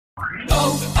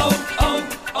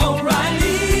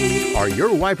O'Reilly. Are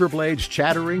your wiper blades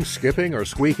chattering, skipping, or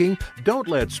squeaking? Don't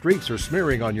let streaks or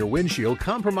smearing on your windshield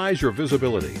compromise your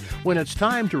visibility. When it's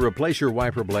time to replace your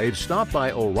wiper blades, stop by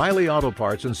O'Reilly Auto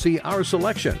Parts and see our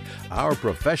selection. Our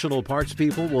professional parts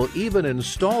people will even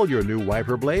install your new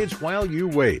wiper blades while you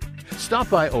wait. Stop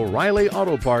by O'Reilly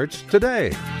Auto Parts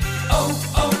today.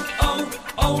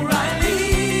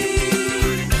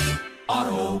 O'Reilly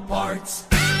Auto Parts.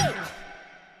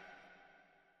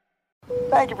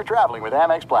 Thank you for traveling with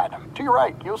Amex Platinum. To your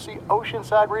right, you'll see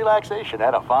oceanside relaxation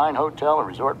at a fine hotel and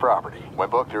resort property. When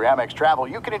booked through Amex Travel,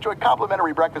 you can enjoy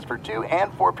complimentary breakfast for 2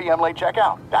 and 4 p.m. late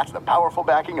checkout. That's the powerful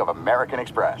backing of American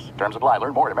Express. Terms apply.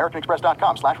 Learn more at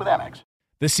americanexpress.com/withAmex.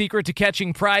 The secret to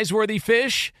catching prize-worthy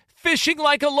fish? Fishing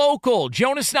like a local.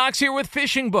 Jonas Knox here with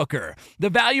Fishing Booker.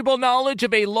 The valuable knowledge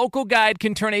of a local guide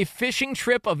can turn a fishing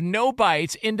trip of no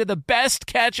bites into the best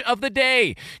catch of the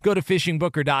day. Go to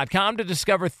fishingbooker.com to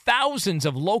discover thousands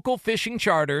of local fishing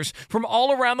charters from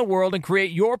all around the world and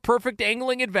create your perfect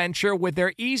angling adventure with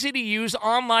their easy-to-use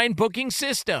online booking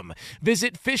system.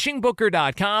 Visit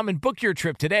fishingbooker.com and book your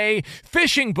trip today.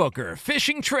 Fishing Booker.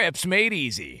 Fishing trips made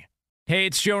easy. Hey,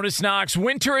 it's Jonas Knox.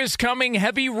 Winter is coming.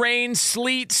 Heavy rain,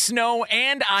 sleet, snow,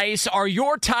 and ice. Are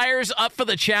your tires up for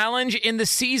the challenge? In the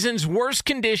season's worst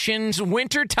conditions,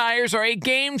 winter tires are a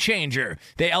game changer.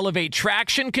 They elevate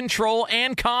traction, control,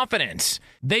 and confidence.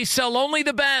 They sell only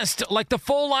the best, like the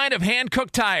full line of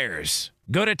hand-cooked tires.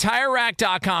 Go to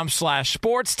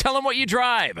TireRack.com/sports. Tell them what you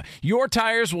drive. Your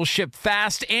tires will ship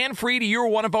fast and free to you,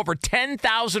 one of over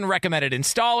 10,000 recommended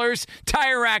installers.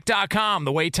 TireRack.com,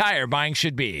 the way tire buying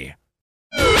should be.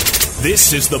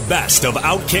 This is the best of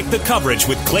Outkick the Coverage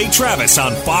with Clay Travis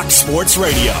on Fox Sports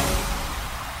Radio.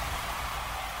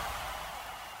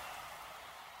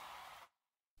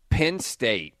 Penn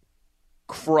State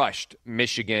crushed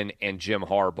Michigan and Jim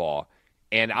Harbaugh,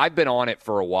 and I've been on it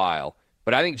for a while,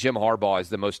 but I think Jim Harbaugh is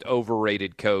the most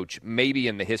overrated coach maybe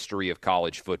in the history of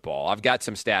college football. I've got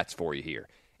some stats for you here.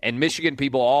 And Michigan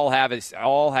people all have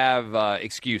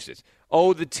excuses.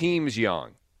 Oh, the team's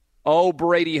young. Oh,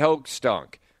 Brady Hoke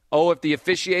stunk. Oh, if the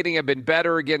officiating had been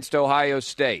better against Ohio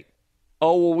State.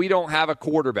 Oh, well, we don't have a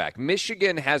quarterback.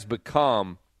 Michigan has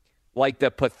become like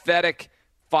the pathetic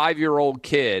 5-year-old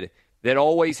kid that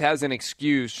always has an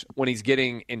excuse when he's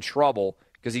getting in trouble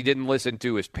because he didn't listen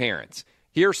to his parents.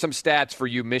 Here's some stats for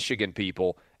you Michigan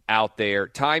people out there.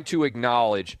 Time to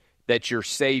acknowledge that your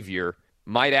savior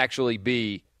might actually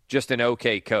be just an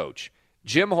okay coach.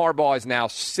 Jim Harbaugh is now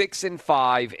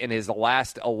 6-5 in his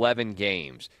last 11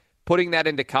 games. Putting that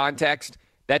into context,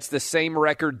 that's the same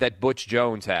record that Butch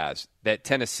Jones has, that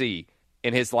Tennessee,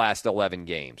 in his last 11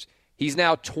 games. He's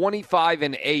now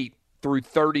 25-8 through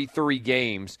 33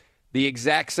 games, the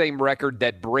exact same record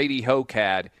that Brady Hoke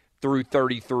had through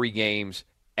 33 games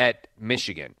at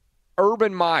Michigan.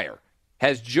 Urban Meyer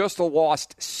has just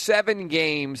lost 7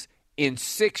 games in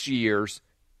 6 years.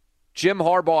 Jim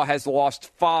Harbaugh has lost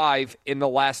 5 in the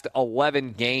last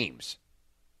 11 games.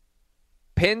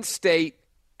 Penn State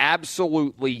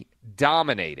absolutely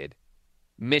dominated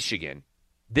Michigan.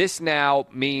 This now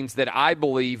means that I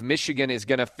believe Michigan is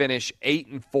going to finish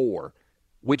 8-4,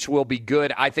 which will be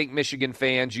good. I think Michigan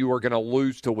fans, you are going to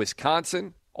lose to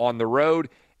Wisconsin on the road,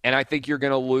 and I think you're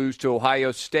going to lose to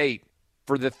Ohio State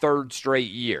for the 3rd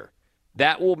straight year.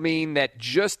 That will mean that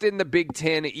just in the Big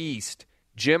Ten East,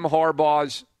 Jim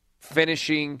Harbaugh's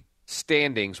finishing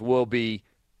standings will be,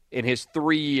 in his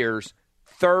 3 years,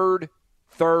 3rd,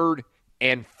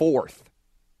 and 4th.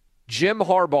 Jim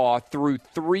Harbaugh, through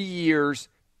 3 years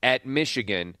at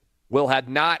Michigan, will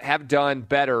not have done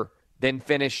better than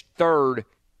finish 3rd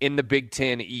in the Big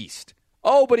Ten East.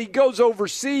 Oh, but he goes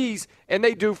overseas and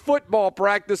they do football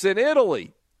practice in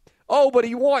Italy. Oh, but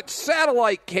he wants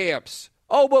satellite camps.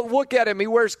 Oh, but look at him. He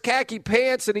wears khaki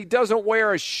pants and he doesn't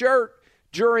wear a shirt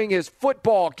during his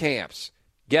football camps.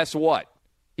 Guess what?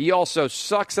 He also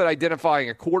sucks at identifying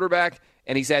a quarterback,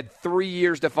 and he's had 3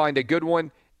 years to find a good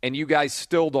one, and you guys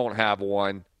still don't have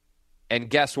one. And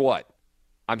guess what?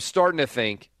 I'm starting to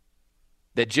think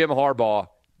that Jim Harbaugh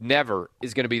never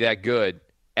is going to be that good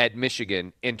at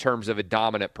Michigan in terms of a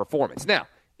dominant performance. Now,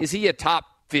 is he a top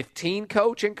 15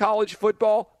 coach in college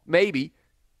football? Maybe.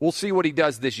 We'll see what he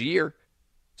does this year.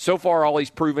 So far, all he's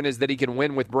proven is that he can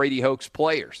win with Brady Hoke's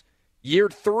players. Year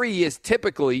 3 is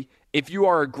typically, if you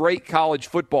are a great college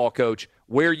football coach,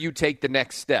 where you take the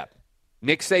next step.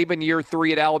 Nick Saban, year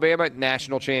 3 at Alabama,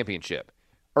 national championship.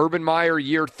 Urban Meyer,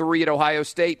 year 3 at Ohio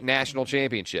State, national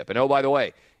championship. And oh, by the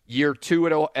way, year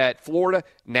 2 at Florida,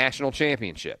 national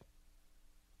championship.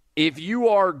 If you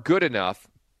are good enough,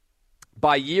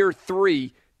 by year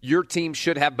 3, your team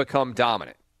should have become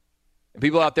dominant. And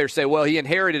people out there say, well, he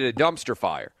inherited a dumpster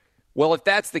fire. Well, if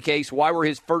that's the case, why were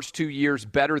his first 2 years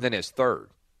better than his third?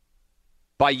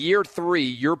 By year 3,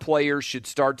 your players should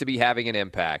start to be having an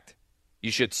impact.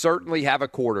 You should certainly have a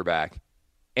quarterback.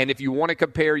 And if you want to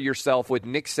compare yourself with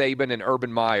Nick Saban and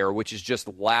Urban Meyer, which is just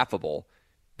laughable,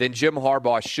 then Jim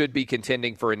Harbaugh should be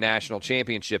contending for a national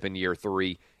championship in year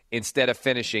 3 instead of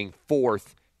finishing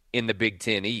 4th in the Big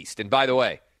Ten East. And by the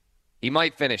way, he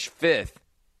might finish 5th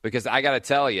because I got to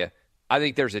tell you, I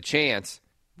think there's a chance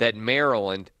that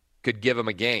Maryland could give him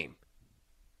a game.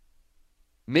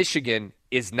 Michigan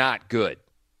is not good.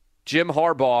 Jim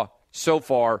Harbaugh, so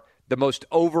far, the most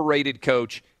overrated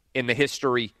coach in the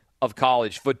history of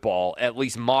college football, at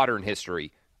least modern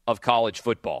history of college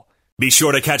football. Be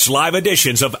sure to catch live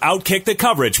editions of Outkick the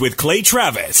Coverage with Clay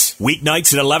Travis,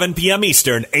 weeknights at 11 p.m.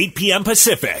 Eastern, 8 p.m.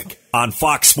 Pacific, on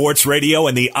Fox Sports Radio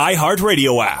and the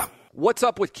iHeartRadio app. What's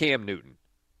up with Cam Newton?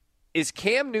 Is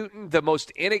Cam Newton the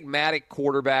most enigmatic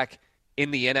quarterback in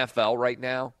the NFL right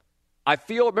now?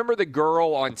 Remember the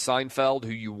girl on Seinfeld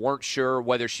who you weren't sure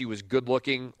whether she was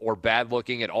good-looking or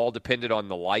bad-looking? It all depended on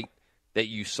the light that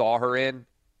you saw her in.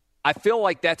 I feel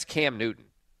like that's Cam Newton.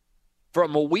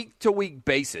 From a week-to-week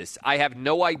basis, I have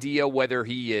no idea whether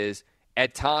he is,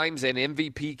 at times, an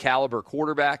MVP-caliber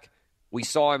quarterback. We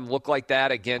saw him look like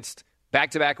that against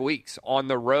back-to-back weeks. On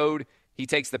the road, he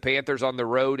takes the Panthers on the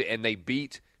road, and they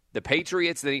beat the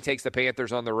Patriots. Then he takes the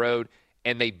Panthers on the road,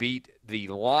 and they beat the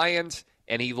Lions,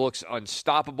 and he looks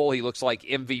unstoppable. He looks like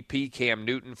MVP Cam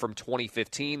Newton from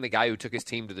 2015, the guy who took his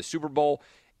team to the Super Bowl.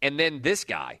 And then this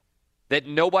guy that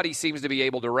nobody seems to be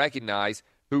able to recognize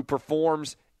who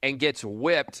performs and gets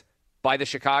whipped by the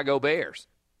Chicago Bears.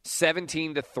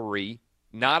 17-3,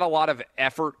 not a lot of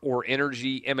effort or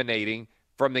energy emanating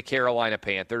from the Carolina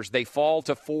Panthers. They fall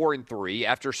to 4-3.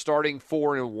 After starting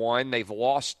 4-1, they've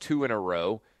lost 2 in a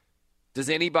row. Does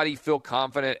anybody feel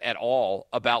confident at all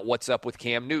about what's up with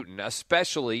Cam Newton,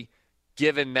 especially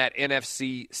given that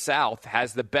NFC South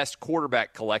has the best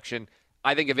quarterback collection,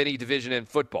 I think, of any division in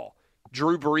football?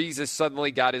 Drew Brees has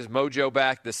suddenly got his mojo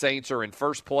back. The Saints are in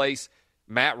first place.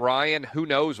 Matt Ryan, who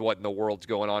knows what in the world's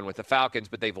going on with the Falcons,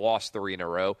 but they've lost 3 in a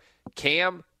row.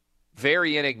 Cam,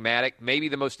 very enigmatic, maybe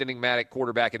the most enigmatic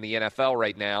quarterback in the NFL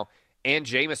right now. And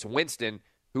Jameis Winston,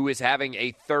 who is having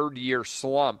a third-year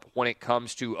slump when it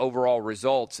comes to overall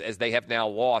results, as they have now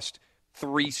lost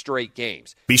 3 straight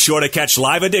games. Be sure to catch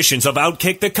live editions of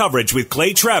Outkick the Coverage with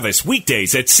Clay Travis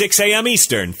weekdays at 6 a.m.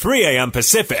 Eastern, 3 a.m.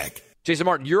 Pacific. Jason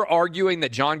Martin, you're arguing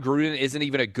that John Gruden isn't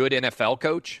even a good NFL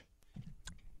coach?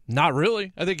 Not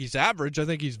really. I think he's average. I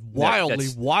think he's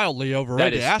wildly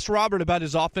overrated. Ask Robert about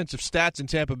his offensive stats in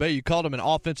Tampa Bay. You called him an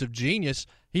offensive genius.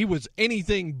 He was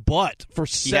anything but for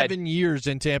 7 years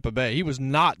in Tampa Bay. He was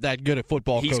not that good at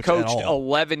football. He's coached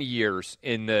 11 years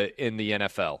in the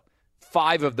NFL.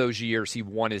 5 of those years he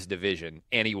won his division,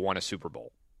 and he won a Super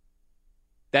Bowl.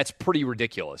 That's pretty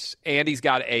ridiculous. And he's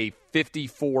got a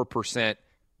 54%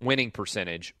 winning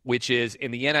percentage, which is,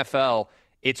 in the NFL,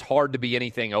 it's hard to be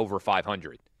anything over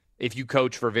 500 if you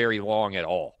coach for very long at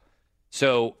all.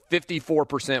 So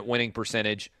 54% winning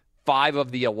percentage, 5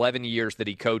 of the 11 years that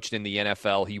he coached in the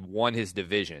NFL, he won his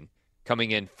division,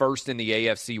 coming in first in the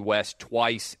AFC West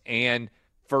twice and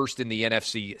first in the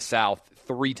NFC South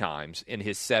 3 times in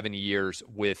his 7 years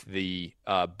with the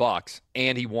Bucs,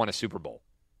 and he won a Super Bowl.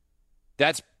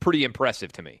 That's pretty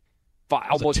impressive to me.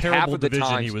 Almost half of the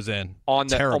times he was in.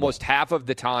 Almost half of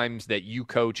the times that you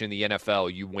coach in the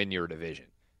NFL, you win your division.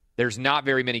 There's not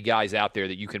very many guys out there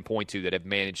that you can point to that have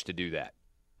managed to do that.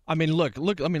 I mean, look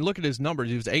at his numbers.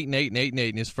 He was 8-8 and 8-8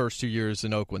 in his first 2 years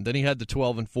in Oakland. Then he had the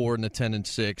 12-4 and the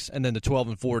 10-6, and then the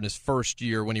 12-4 in his first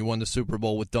year when he won the Super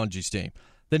Bowl with Dungy's team.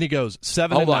 Then he goes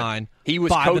 7-9. He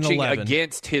was coaching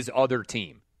against his other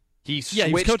team. He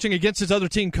was coaching against his other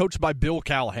team, coached by Bill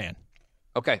Callahan.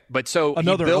 Okay, but so he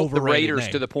built the Raiders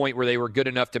to the point where they were good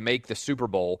enough to make the Super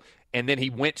Bowl, and then he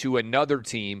went to another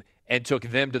team and took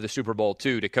them to the Super Bowl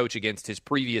too to coach against his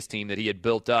previous team that he had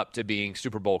built up to being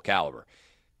Super Bowl caliber.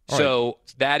 So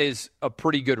that is a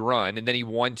pretty good run, and then he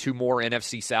won 2 more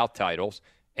NFC South titles,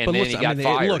 and then he got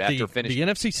fired after finishing.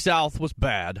 The NFC South was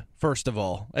bad, first of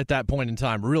all, at that point in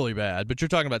time, really bad. But you're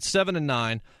talking about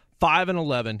 7-9,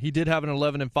 5-11. He did have an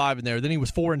 11-5 in there. Then he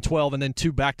was 4-12, and then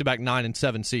 2 back-to-back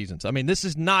 9-7 seasons. I mean, this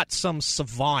is not some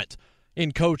savant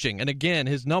in coaching. And again,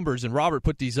 his numbers, and Robert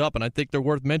put these up, and I think they're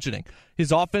worth mentioning.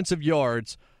 His offensive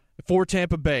yards for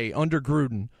Tampa Bay under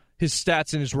Gruden, his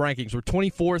stats and his rankings were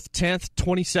 24th, 10th,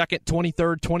 22nd,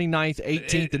 23rd, 29th,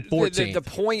 18th, and 14th. The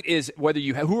point is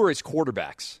who are his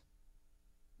quarterbacks?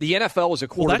 The NFL is a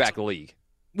quarterback league.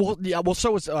 Well, yeah. Well,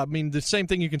 so is the same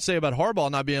thing you can say about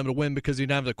Harbaugh not being able to win because he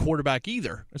didn't have the quarterback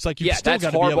either. It's like you still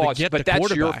got to be able to get the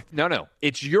quarterback. No.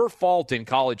 It's your fault in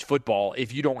college football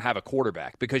if you don't have a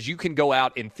quarterback because you can go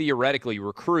out and theoretically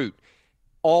recruit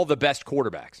all the best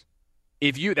quarterbacks.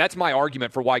 That's my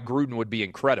argument for why Gruden would be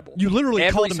incredible. You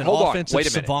literally called him an offensive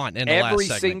savant in the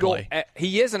last segment, Clay.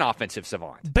 He is an offensive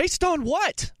savant. Based on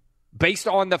what? Based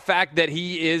on the fact that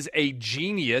he is a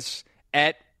genius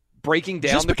at breaking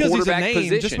down the quarterback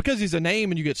position. Just because he's a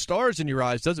name and you get stars in your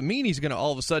eyes doesn't mean he's going to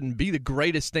all of a sudden be the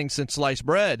greatest thing since sliced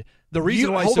bread. The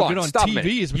reason why he's so good on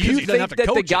TV is because he doesn't have to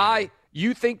coach anymore.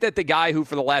 You think that the guy who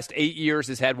for the last 8 years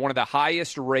has had one of the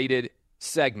highest rated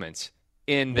segments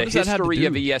in the history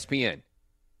of ESPN,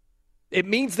 it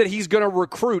means that he's going to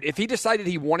recruit. If he decided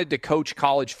he wanted to coach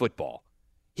college football,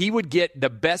 he would get the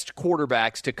best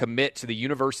quarterbacks to commit to the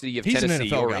University of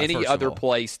Tennessee or any other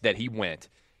place that he went.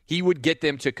 He would get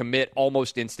them to commit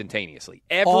almost instantaneously.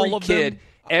 Every kid,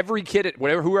 at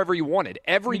whoever he wanted.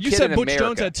 You said Butch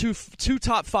Jones had two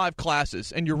top 5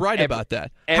 classes, and you're right about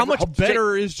that. How much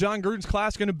better is John Gruden's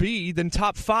class going to be than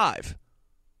top 5?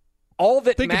 All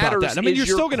that Think matters about that. I mean, is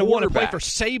you're still going to want to play for quarterback.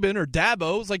 Saban or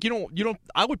Dabo. It's like you don't.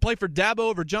 I would play for Dabo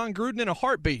over John Gruden in a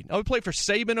heartbeat. I would play for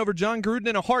Saban over John Gruden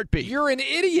in a heartbeat. You're an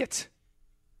idiot.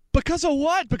 Because of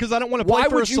what? Because I don't want to play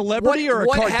for a celebrity or a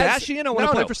Kardashian? I want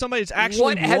to play for somebody that's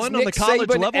actually won on the college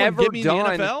level and get me in the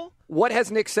NFL? What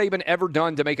has Nick Saban ever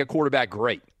done to make a quarterback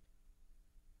great?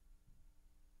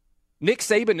 Nick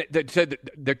Saban,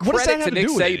 the credit to Nick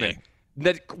Saban,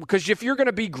 because if you're going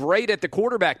to be great at the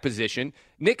quarterback position,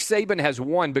 Nick Saban has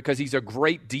won because he's a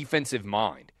great defensive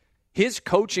mind. His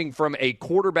coaching from a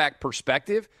quarterback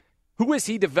perspective, who has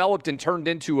he developed and turned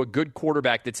into a good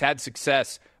quarterback that's had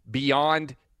success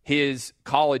beyond his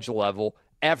college level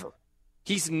ever?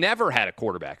 He's never had a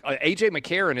quarterback. A.J.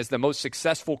 McCarron is the most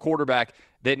successful quarterback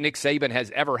that Nick Saban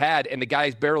has ever had, and the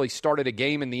guy's barely started a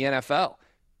game in the NFL.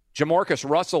 Jamarcus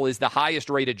Russell is the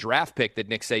highest-rated draft pick that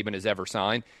Nick Saban has ever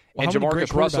signed, and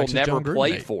Jamarcus Russell never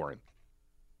played for him.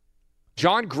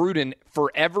 John Gruden,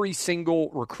 for every single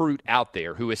recruit out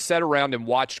there who has sat around and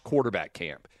watched quarterback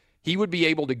camp, he would be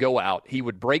able to go out. He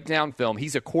would break down film.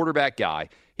 He's a quarterback guy.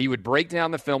 He would break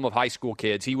down the film of high school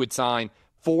kids. He would sign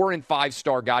 4- and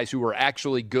 5-star guys who were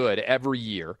actually good every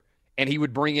year, and he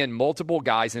would bring in multiple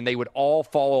guys, and they would all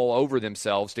fall all over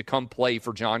themselves to come play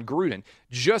for John Gruden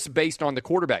just based on the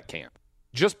quarterback camp,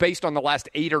 just based on the last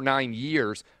 8 or 9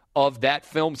 years of that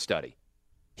film study.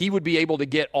 He would be able to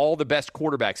get all the best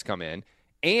quarterbacks come in,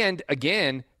 and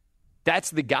again,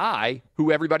 that's the guy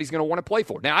who everybody's going to want to play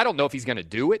for. Now, I don't know if he's going to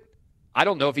do it. I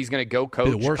don't know if he's going to go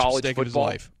coach college football. Of his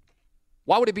life.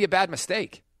 Why would it be a bad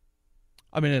mistake?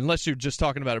 I mean, unless you're just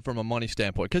talking about it from a money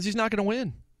standpoint, because he's not going to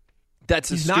win. That's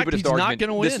the stupidest argument. He's not going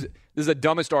to win. This is the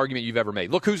dumbest argument you've ever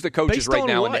made. Look who's the coaches right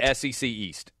now in the SEC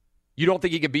East. You don't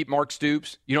think he can beat Mark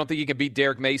Stoops? You don't think he can beat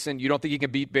Derek Mason? You don't think he can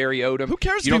beat Barry Odom? Who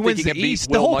cares if he wins the East?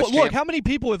 Look, how many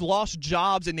people have lost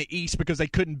jobs in the East because they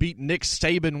couldn't beat Nick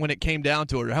Saban when it came down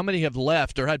to it? Or how many have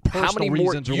left or had personal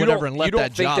reasons or whatever and left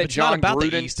that job? It's not about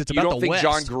the East. It's about the West. You don't think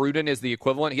John Gruden is the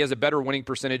equivalent? He has a better winning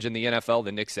percentage in the NFL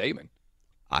than Nick Saban.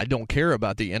 I don't care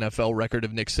about the NFL record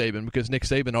of Nick Saban because Nick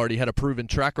Saban already had a proven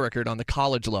track record on the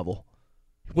college level.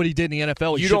 What he did in the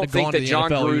NFL, he shouldn't have gone to the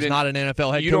NFL. He was not an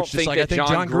NFL head coach. Just like I think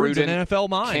John Gruden's an NFL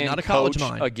mind, not a college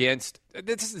mind.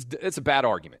 It's a bad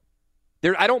argument.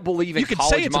 I don't believe in college minds. You can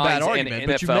say it's a bad argument,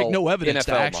 but you make no evidence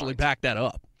to actually back that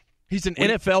up. He's an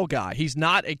NFL guy. He's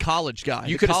not a college guy.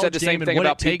 You could have said the same thing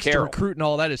about Pete Carroll. To recruit and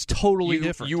all that is totally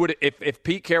different. You would, if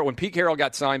Pete Carroll, when Pete Carroll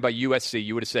got signed by USC,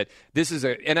 you would have said, "This is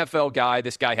an NFL guy.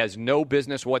 This guy has no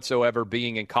business whatsoever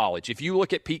being in college." If you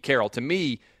look at Pete Carroll, to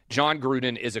me, John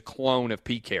Gruden is a clone of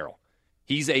Pete Carroll.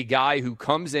 He's a guy who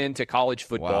comes into college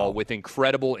football with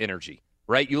incredible energy,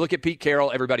 right? You look at Pete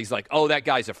Carroll, everybody's like, "Oh, that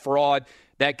guy's a fraud.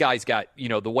 That guy's got,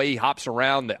 the way he hops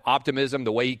around, the optimism,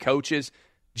 the way he coaches."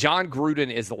 John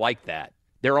Gruden is like that.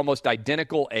 They're almost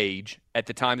identical age at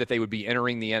the time that they would be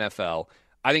entering the NFL.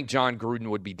 I think John Gruden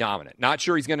would be dominant. Not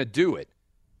sure he's going to do it,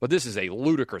 but this is a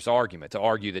ludicrous argument to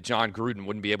argue that John Gruden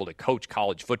wouldn't be able to coach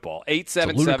college football.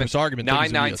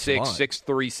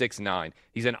 877-996-6369.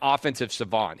 He's an offensive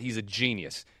savant. He's a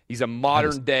genius. He's a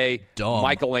modern-day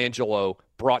Michelangelo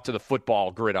brought to the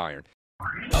football gridiron.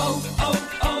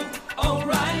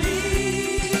 O'Reilly.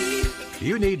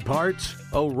 You need parts?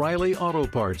 O'Reilly Auto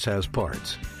Parts has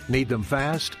parts. Need them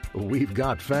fast? We've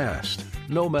got fast.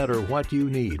 No matter what you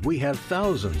need, we have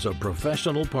thousands of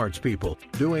professional parts people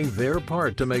doing their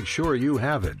part to make sure you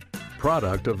have it.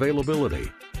 Product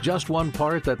availability. Just one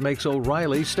part that makes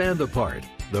O'Reilly stand apart.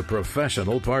 The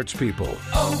professional parts people.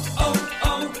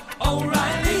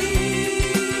 O'Reilly.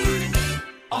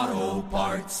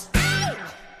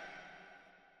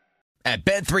 At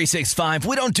Bet365,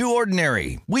 we don't do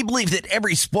ordinary. We believe that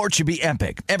every sport should be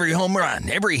epic. Every home run,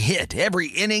 every hit, every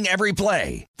inning, every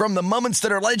play. From the moments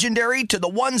that are legendary to the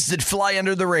ones that fly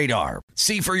under the radar.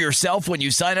 See for yourself when you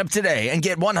sign up today and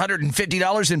get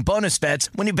 $150 in bonus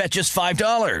bets when you bet just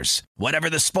 $5. Whatever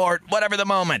the sport, whatever the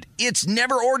moment, it's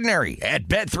never ordinary at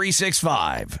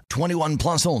Bet365. 21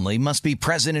 plus only. Must be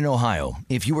present in Ohio.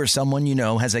 If you or someone you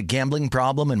know has a gambling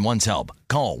problem and wants help,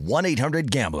 call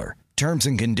 1-800-GAMBLER. Terms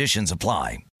and conditions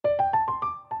apply.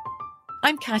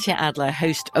 I'm Katya Adler,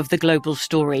 host of The Global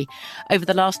Story. Over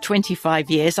the last 25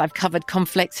 years, I've covered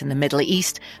conflicts in the Middle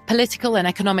East, political and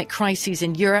economic crises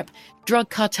in Europe,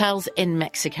 drug cartels in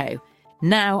Mexico.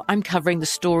 Now I'm covering the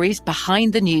stories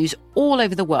behind the news all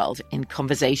over the world in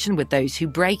conversation with those who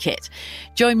break it.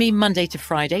 Join me Monday to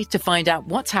Friday to find out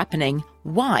what's happening,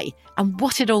 why, and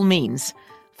what it all means.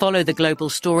 Follow The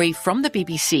Global Story from the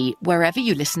BBC wherever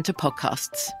you listen to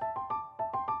podcasts.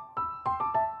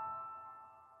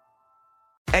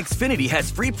 Xfinity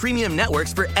has free premium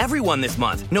networks for everyone this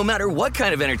month, no matter what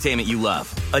kind of entertainment you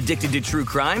love. Addicted to true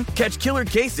crime? Catch killer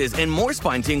cases and more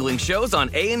spine-tingling shows on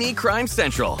A&E Crime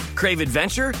Central. Crave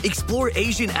adventure? Explore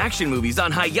Asian action movies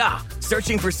on Hi-YAH.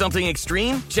 Searching for something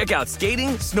extreme? Check out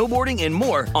skating, snowboarding, and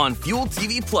more on Fuel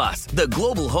TV Plus, the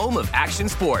global home of action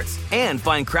sports. And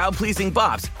find crowd-pleasing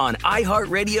bops on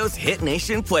iHeartRadio's Hit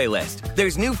Nation playlist.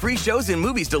 There's new free shows and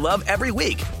movies to love every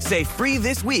week. Say free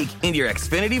this week in your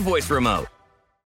Xfinity voice remote.